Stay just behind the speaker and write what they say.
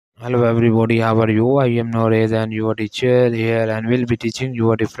Hello everybody, how are you? I am Norez and your teacher here and will be teaching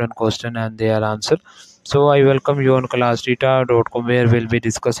you a different question and their answer. So I welcome you on classtheta.com where we'll be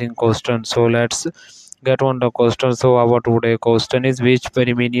discussing questions. So let's get on the question. So our today question is which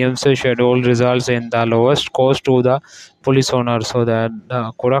premiums schedule results in the lowest cost to the police owner. So that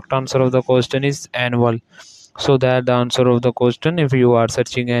the correct answer of the question is annual. So that the answer of the question. If you are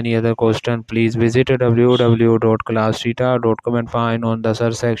searching any other question, please visit www.classtheta.com and find on the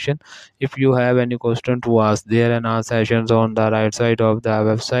search section. If you have any question to ask, there and our sessions on the right side of the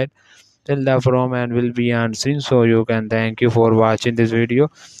website. Fill the form and will be answering. So you can thank you for watching this video.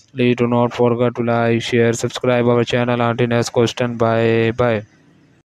 Please do not forget to like, share, subscribe our channel until next question. Bye bye.